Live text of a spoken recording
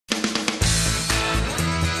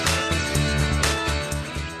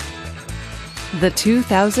The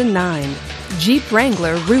 2009 Jeep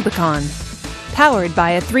Wrangler Rubicon. Powered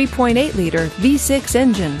by a 3.8-liter V6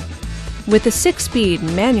 engine. With a 6-speed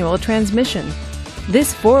manual transmission.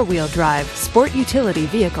 This four-wheel drive sport utility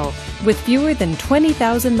vehicle, with fewer than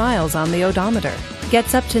 20,000 miles on the odometer,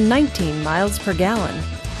 gets up to 19 miles per gallon.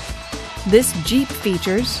 This Jeep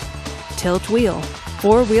features tilt wheel,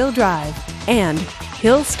 four-wheel drive, and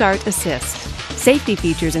hill start assist. Safety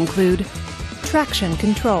features include traction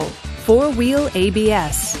control, four-wheel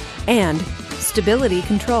ABS, and stability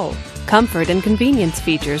control. Comfort and convenience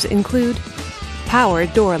features include power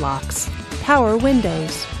door locks, power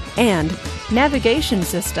windows, and navigation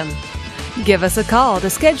system. Give us a call to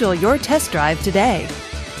schedule your test drive today.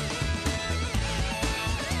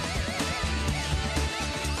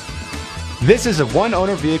 This is a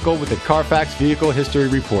one-owner vehicle with a Carfax Vehicle History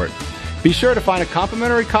Report. Be sure to find a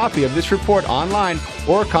complimentary copy of this report online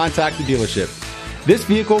or contact the dealership. This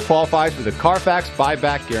vehicle qualifies for the Carfax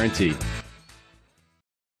Buyback Guarantee.